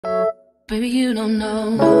Baby, you don't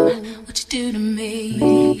know what you do to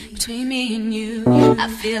me. Between me and you, I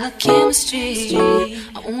feel a chemistry.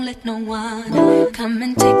 I won't let no one come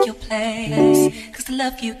and take your place. Cause the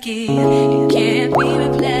love you give, it can't be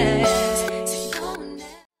replaced.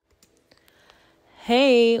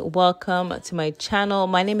 Hey, welcome to my channel.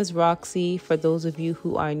 My name is Roxy. For those of you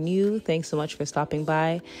who are new, thanks so much for stopping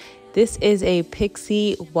by. This is a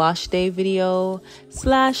Pixie wash day video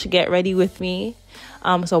 / get ready with me.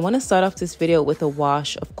 So I want to start off this video with a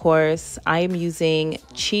wash. Of course, I am using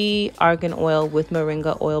Chi Argan Oil with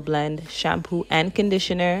Moringa Oil Blend shampoo and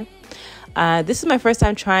conditioner. This is my first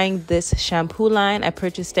time trying this shampoo line. I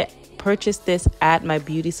purchased this at my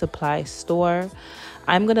beauty supply store.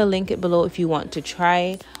 I'm gonna link it below if you want to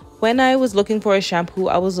try. When I was looking for a shampoo,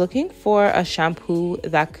 I was looking for a shampoo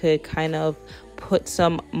that could kind of put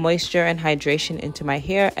some moisture and hydration into my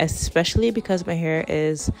hair, especially because my hair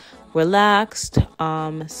is relaxed,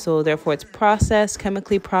 so therefore it's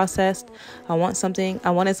chemically processed. I wanted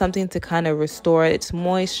something to kind of restore its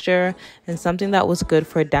moisture and something that was good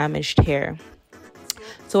for damaged hair.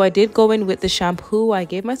 So I did go in with the shampoo. I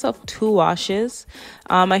gave myself 2 washes.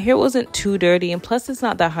 My hair wasn't too dirty, and plus it's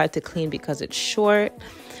not that hard to clean because it's short.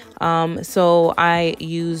 So I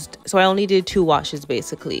only did 2 washes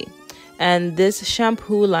basically. And this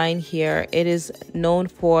shampoo line here, it is known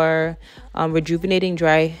for rejuvenating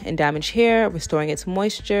dry and damaged hair, restoring its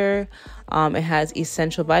moisture. It has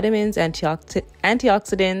essential vitamins,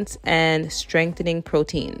 antioxidants, and strengthening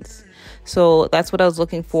proteins. So that's what I was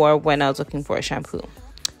looking for when I was looking for a shampoo.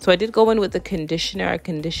 So I did go in with the conditioner. I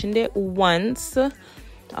conditioned it once.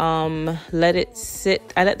 Let it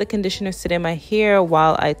sit. I let the conditioner sit in my hair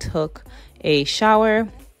while I took a shower.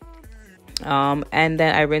 And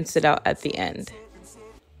then I rinsed it out at the end.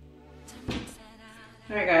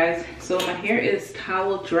 Alright guys, so my hair is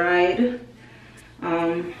towel dried.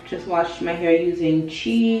 Just washed my hair using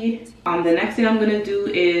Chi. The next thing I'm gonna do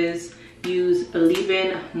is use a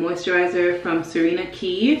leave-in moisturizer from Serena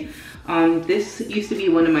Key. This used to be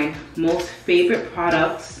one of my most favorite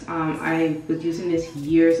products. I was using this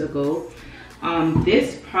years ago.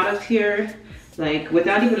 This product here, like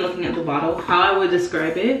without even looking at the bottle, how I would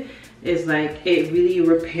describe it is like it really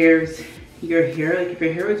repairs your hair. Like if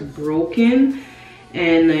your hair is broken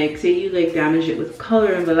and like say you like damage it with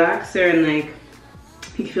color and relaxer, and like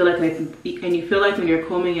you feel like when you're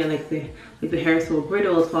combing it, like the hair is so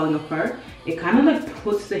brittle, it's falling apart, it kind of like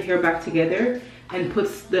puts the hair back together and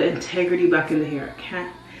puts the integrity back in the hair.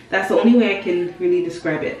 That's the only way I can really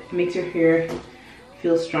describe it. It makes your hair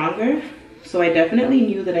feel stronger. So I definitely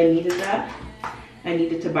knew that I needed that. I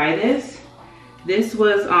needed to buy this. This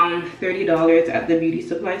was $30 at the beauty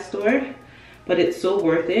supply store, but it's so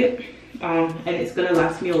worth it. And it's gonna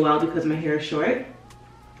last me a while because my hair is short.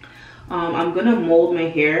 I'm gonna mold my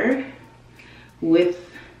hair with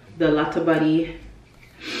the Latte Body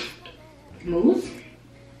mousse,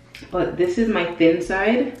 but this is my thin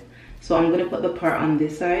side, so I'm gonna put the part on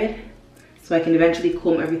this side so I can eventually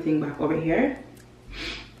comb everything back over here.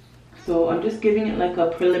 So I'm just giving it like a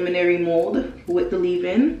preliminary mold with the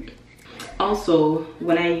leave-in. Also,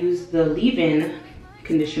 when I use the leave-in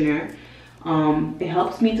conditioner, it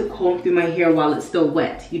helps me to comb through my hair while it's still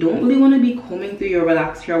wet. You don't really want to be combing through your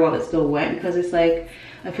relaxed hair while it's still wet, because it's like,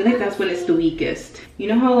 I feel like that's when it's the weakest. You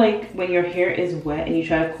know how like when your hair is wet and you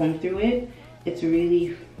try to comb through it, it's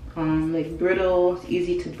really like brittle, it's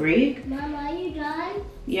easy to break. Mom, are you done?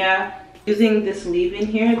 Yeah. Using this leave-in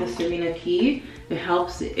here, the Serena Key, it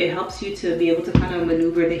helps you to be able to kind of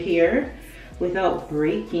maneuver the hair without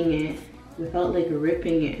breaking it, without like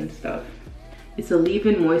ripping it and stuff. It's a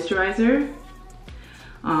leave-in moisturizer,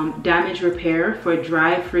 damage repair for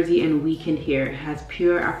dry, frizzy, and weakened hair. It has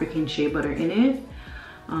pure African shea butter in it.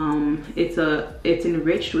 It's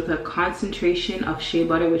enriched with a concentration of shea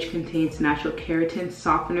butter which contains natural keratin,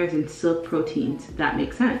 softeners, and silk proteins. That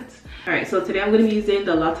makes sense. All right, so today I'm going to be using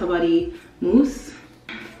the Latte Body mousse.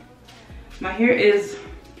 My hair is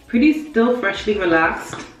still freshly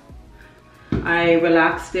relaxed. I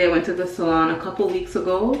relaxed it, went to the salon a couple weeks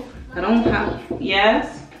ago.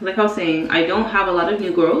 Like I was saying, I don't have a lot of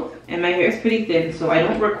new growth and my hair is pretty thin, so I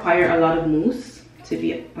don't require a lot of mousse to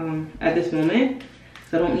be at this moment.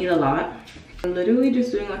 So I don't need a lot. I'm literally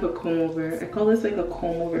just doing like a comb over. I call this like a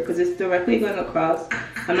comb over because it's directly going across.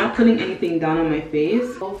 I'm not putting anything down on my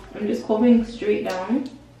face. So I'm just combing straight down.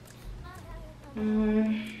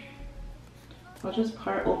 I'll just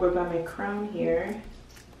part over by my crown here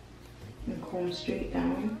and comb straight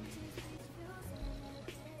down.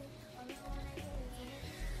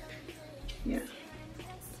 Yeah.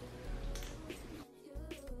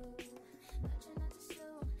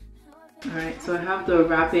 Alright, so I have the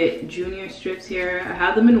Rapid Junior strips here. I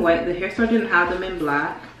have them in white. The hair store didn't have them in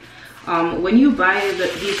black. When you buy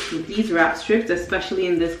these wrap strips, especially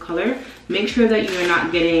in this color, make sure that you are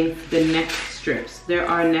not getting the neck strips. There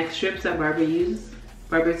are neck strips that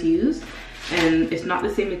barbers use, and it's not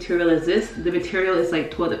the same material as this. The material is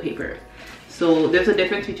like toilet paper. So there's a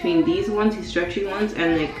difference between these ones, these stretchy ones,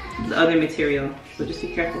 and like the other material. So just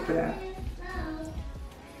be careful for that.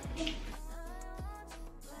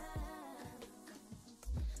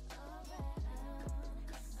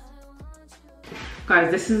 Guys,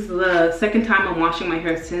 this is the second time I'm washing my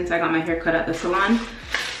hair since I got my hair cut at the salon,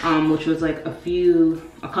 which was like a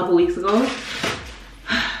couple weeks ago.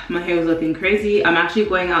 My hair was looking crazy. I'm actually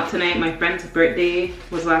going out tonight. My friend's birthday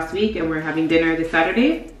was last week and we're having dinner this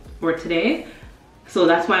Saturday or today. So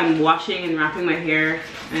that's why I'm washing and wrapping my hair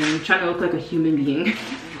and trying to look like a human being.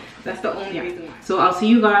 That's the only reason why. So I'll see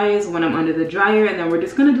you guys when I'm under the dryer, and then we're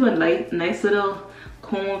just gonna do a nice little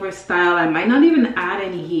comb over style. I might not even add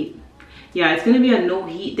any heat. Yeah, it's gonna be a no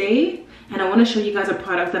heat day, and I want to show you guys a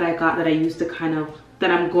product that I got that I used to that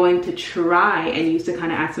I'm going to try and use to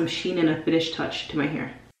kind of add some sheen and a finished touch to my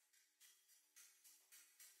hair.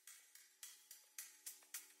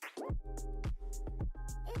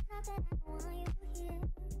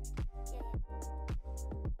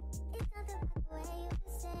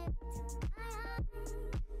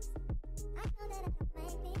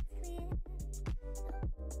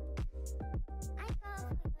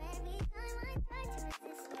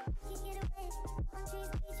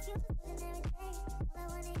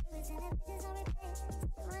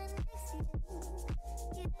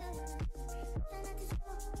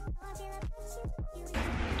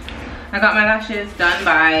 I got my lashes done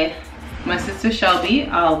by my sister Shelby.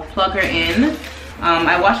 I'll plug her in.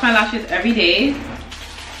 I wash my lashes every day.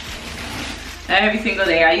 Every single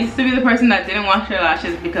day. I used to be the person that didn't wash their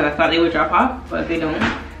lashes because I thought they would drop off, but they don't.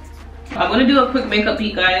 I'm gonna do a quick makeup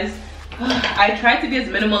peek, guys. I tried to be as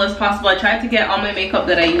minimal as possible. I tried to get all my makeup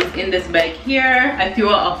that I use in this bag here. I threw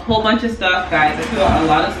out a whole bunch of stuff, guys. I threw out a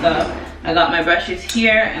lot of stuff. I got my brushes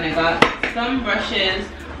here, and I got some brushes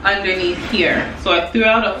underneath here. So I threw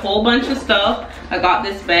out a whole bunch of stuff. I got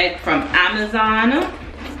this bag from Amazon,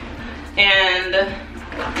 and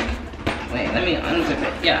wait, let me unzip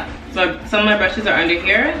it. Yeah, so some of my brushes are under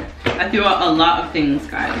here. I threw out a lot of things,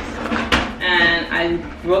 guys, and I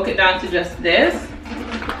broke it down to just this.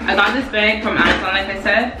 I got this bag from Amazon, like I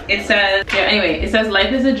said. It says, yeah, anyway, it says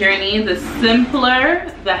life is a journey, the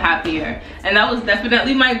simpler, the happier. And that was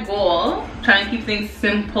definitely my goal, trying to keep things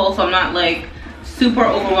simple so I'm not like super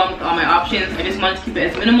overwhelmed with all my options. I just wanted to keep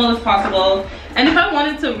it as minimal as possible. And if I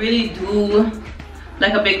wanted to really do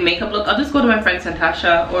like a big makeup look, I'll just go to my friend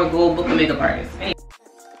Santasha or go book a makeup artist. Anyway.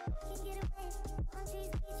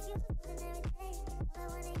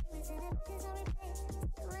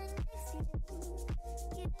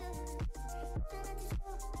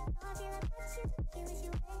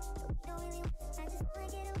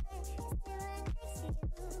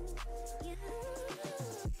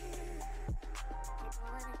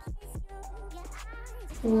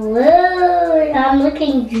 Whoa, I'm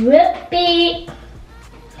looking drippy.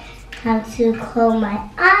 Have to close my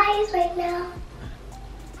eyes right now.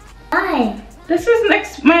 Why? This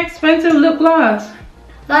is my expensive lip gloss.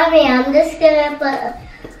 Mommy, I'm just gonna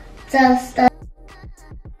put the stuff.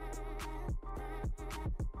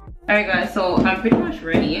 Alright guys, so I'm pretty much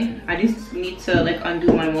ready. I just need to like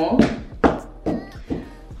undo my mold.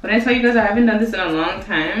 When I tell you guys I haven't done this in a long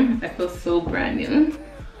time, I feel so brand new.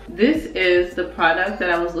 This is the product that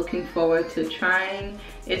I was looking forward to trying.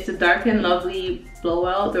 It's the Dark and Lovely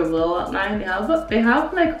blowout, the blowout line. They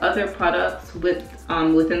have like other products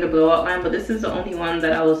within the blowout line, but this is the only one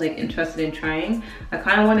that I was like interested in trying. I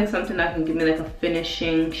kind of wanted something that can give me like a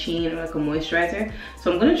finishing sheen or like a moisturizer.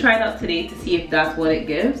 So I'm gonna try it out today to see if that's what it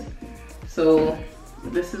gives. So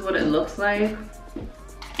this is what it looks like.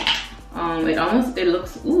 It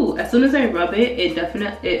looks, ooh, as soon as I rub it,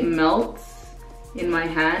 it melts in my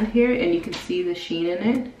hand here, and you can see the sheen in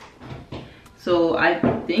it. So I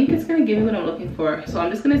think it's gonna give me what I'm looking for. So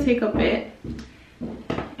I'm just gonna take a bit,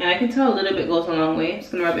 and I can tell a little bit goes a long way. I'm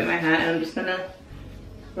just gonna rub it in my hand, and I'm just gonna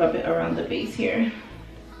rub it around the base here.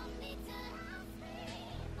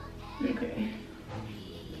 Okay.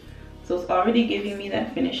 So it's already giving me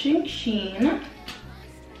that finishing sheen.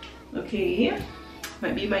 Okay,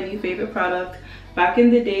 might be my new favorite product. Back in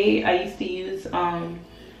the day, I used to use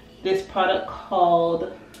this product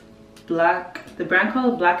called the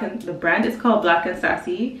brand is called Black and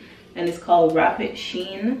Sassy, and it's called Rapid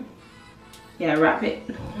Sheen. Yeah, not Rapid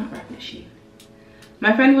Sheen.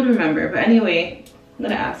 My friend would remember, but anyway, I'm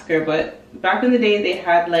gonna ask her. But back in the day, they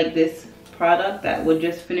had like this product that would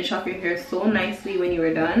just finish off your hair so nicely when you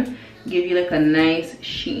were done, give you like a nice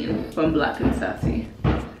sheen from Black and Sassy.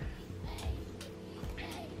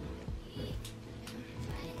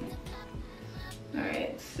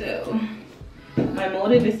 Alright, so my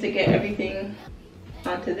motive is to get everything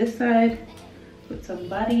onto this side with some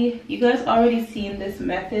body. You guys already seen this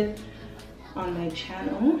method on my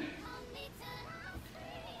channel,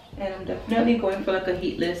 and I'm definitely going for like a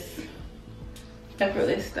heatless,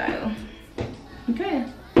 effortless style. Okay,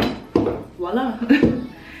 voila.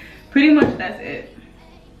 Pretty much that's it.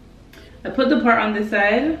 I put the part on this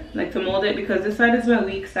side like to mold it because this side is my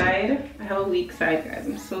weak side. I have a weak side, guys.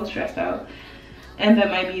 I'm so stressed out, and that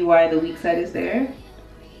might be why the weak side is there.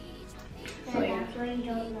 So yeah. That's why you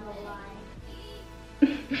don't know why.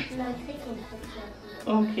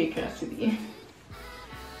 Okay, Cassidy.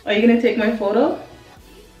 Are you gonna take my photo?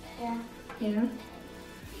 Yeah. Yeah.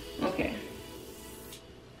 Okay.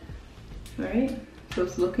 Alright. So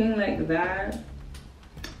it's looking like that.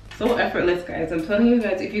 So effortless, guys. I'm telling you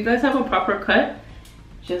guys, if you guys have a proper cut,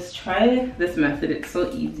 just try this method. It's so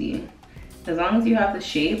easy. As long as you have the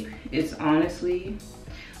shape, it's honestly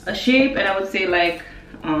a shape, and I would say like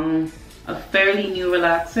a fairly new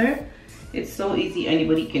relaxer. It's so easy,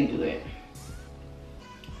 anybody can do it.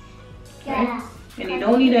 Yeah. And you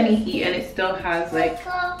don't need any heat, and it still has like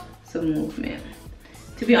some movement.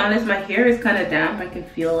 To be honest, my hair is kind of damp. I can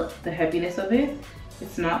feel the heaviness of it.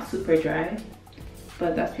 It's not super dry,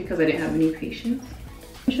 but that's because I didn't have any patience.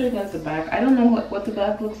 I'll show you guys the back. I don't know what the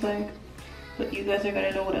back looks like, but you guys are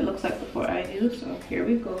gonna know what it looks like before I do. So here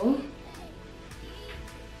we go.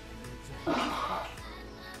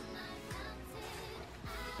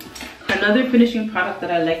 Another finishing product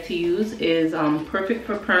that I like to use is Perfect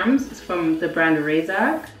for Perms. It's from the brand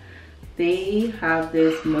Razak. They have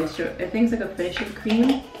this moisture, I think it's like a finishing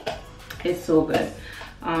cream. It's so good.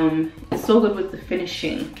 It's so good with the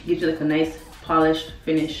finishing. It gives you like a nice polished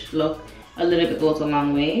finish look. A little bit goes a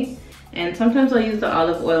long way. And sometimes I'll use the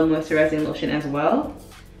olive oil moisturizing lotion as well.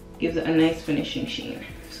 Gives it a nice finishing sheen.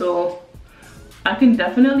 So I can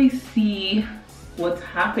definitely see what's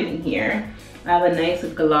happening here. I have a nice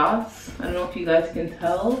gloss. I don't know if you guys can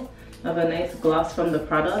tell. I have a nice gloss from the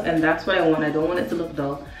product, and that's what I want. I don't want it to look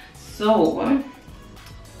dull. So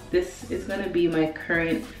this is gonna be my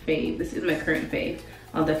current fave. This is my current fave.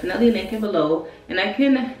 I'll definitely link it below, and I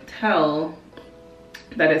can tell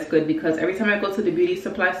that it's good because every time I go to the beauty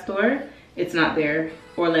supply store, it's not there,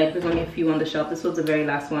 or like there's only a few on the shelf. This was the very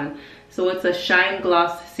last one. So it's a Shine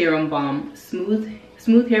Gloss Serum Balm.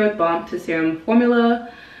 Smooth hair with balm to serum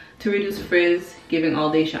formula to reduce frizz, giving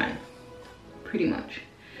all day shine, pretty much.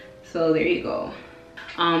 So there you go.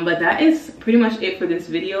 But that is pretty much it for this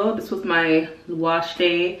video. This was my wash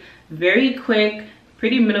day. Very quick,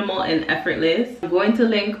 pretty minimal and effortless. I'm going to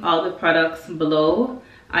link all the products below.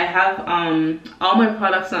 I have all my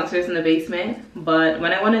products downstairs in the basement, but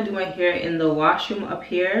when I want to do my hair in the washroom up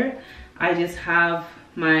here, I just have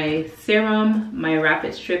my serum, my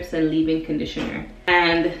rapid strips and leave-in conditioner,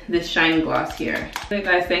 and this shine gloss here. Okay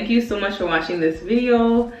guys, thank you so much for watching this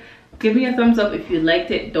video. Give me a thumbs up if you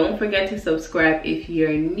liked it. Don't forget to subscribe if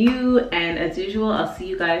you're new, and as usual, I'll see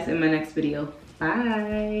you guys in my next video.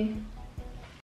 Bye.